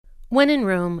When in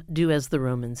Rome, do as the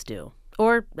Romans do.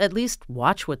 Or at least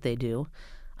watch what they do.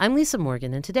 I'm Lisa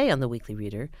Morgan, and today on The Weekly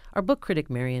Reader, our book critic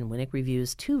Marian Winnick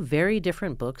reviews two very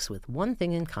different books with one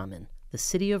thing in common, The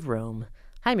City of Rome.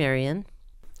 Hi, Marian.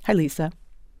 Hi, Lisa.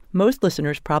 Most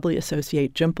listeners probably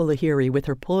associate Jhumpa Lahiri with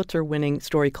her Pulitzer-winning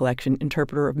story collection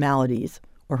Interpreter of Maladies,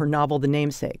 or her novel The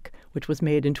Namesake, which was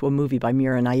made into a movie by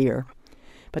Mira Nair.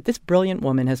 But this brilliant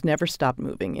woman has never stopped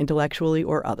moving, intellectually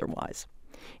or otherwise.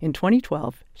 In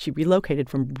 2012, she relocated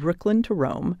from Brooklyn to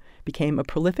Rome, became a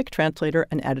prolific translator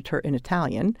and editor in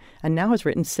Italian, and now has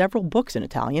written several books in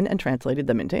Italian and translated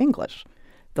them into English.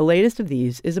 The latest of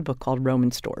these is a book called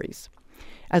Roman Stories.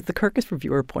 As the Kirkus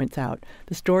reviewer points out,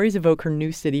 the stories evoke her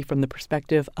new city from the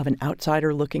perspective of an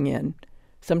outsider looking in,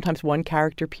 sometimes one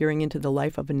character peering into the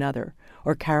life of another,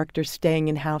 or characters staying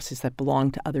in houses that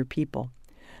belong to other people.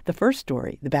 The first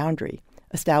story, The Boundary,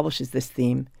 establishes this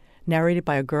theme, narrated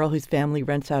by a girl whose family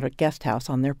rents out a guest house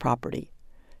on their property.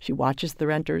 She watches the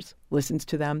renters, listens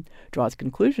to them, draws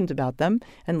conclusions about them,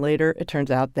 and later it turns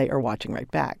out they are watching right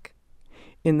back.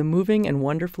 In the moving and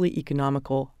wonderfully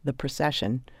economical The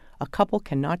Procession, a couple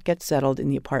cannot get settled in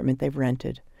the apartment they've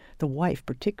rented, the wife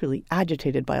particularly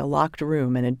agitated by a locked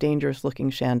room and a dangerous-looking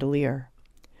chandelier.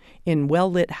 In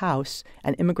Well-Lit House,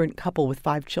 an immigrant couple with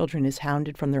 5 children is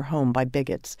hounded from their home by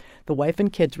bigots. The wife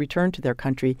and kids return to their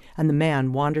country, and the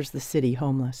man wanders the city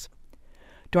homeless.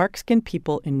 Dark-skinned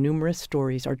people in numerous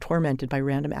stories are tormented by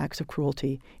random acts of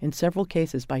cruelty, in several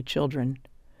cases by children.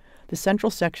 The central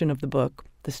section of the book,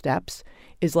 The Steps,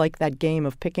 is like that game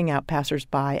of picking out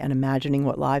passers-by and imagining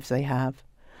what lives they have.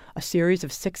 A series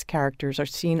of 6 characters are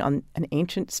seen on an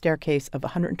ancient staircase of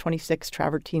 126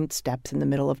 travertine steps in the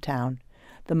middle of town.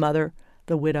 The mother,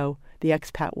 the widow, the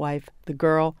expat wife, the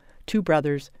girl, 2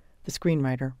 brothers, the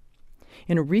screenwriter.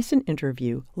 In a recent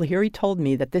interview, Lahiri told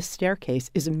me that this staircase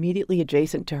is immediately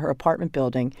adjacent to her apartment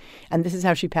building, and this is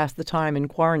how she passed the time in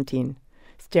quarantine,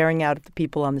 staring out at the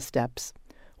people on the steps.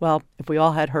 Well, if we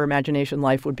all had her imagination,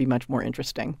 life would be much more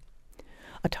interesting.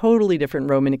 A totally different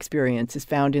Roman experience is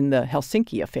found in The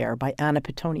Helsinki Affair by Anna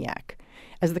Pitoniak.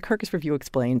 As the Kirkus Review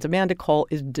explains, Amanda Cole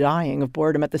is dying of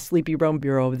boredom at the sleepy Rome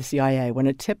bureau of the CIA when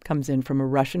a tip comes in from a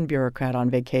Russian bureaucrat on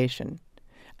vacation.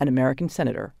 An American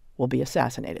senator will be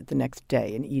assassinated the next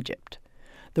day in Egypt.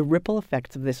 The ripple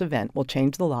effects of this event will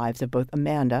change the lives of both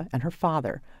Amanda and her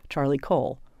father, Charlie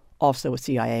Cole, also a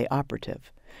CIA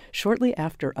operative. Shortly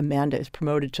after Amanda is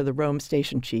promoted to the Rome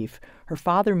station chief, her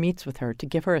father meets with her to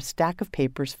give her a stack of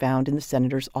papers found in the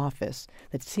senator's office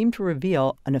that seem to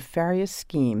reveal a nefarious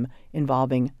scheme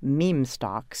involving meme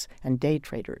stocks and day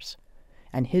traders.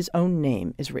 And his own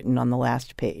name is written on the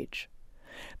last page.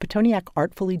 Pitoniak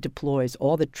artfully deploys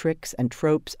all the tricks and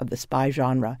tropes of the spy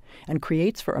genre and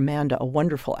creates for Amanda a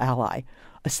wonderful ally,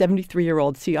 a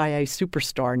 73-year-old CIA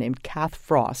superstar named Kath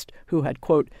Frost, who had,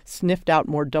 quote, sniffed out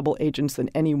more double agents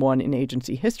than anyone in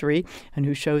agency history, and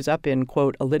who shows up in,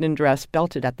 quote, a linen dress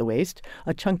belted at the waist,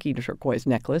 a chunky turquoise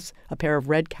necklace, a pair of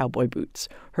red cowboy boots.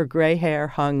 Her gray hair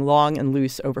hung long and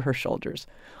loose over her shoulders.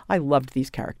 I loved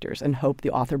these characters and hope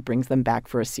the author brings them back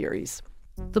for a series.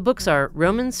 The books are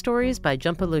Roman Stories by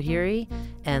Jhumpa Lahiri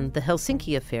and The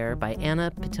Helsinki Affair by Anna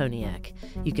Pitoniak.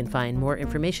 You can find more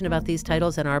information about these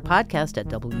titles and our podcast at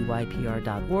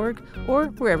wypr.org or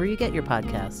wherever you get your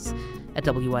podcasts. At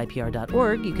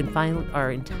wypr.org, you can find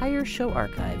our entire show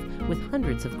archive with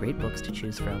hundreds of great books to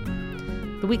choose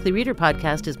from. The Weekly Reader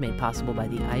podcast is made possible by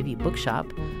the Ivy Bookshop.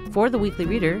 For The Weekly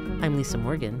Reader, I'm Lisa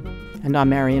Morgan. And I'm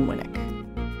Marian Winnick.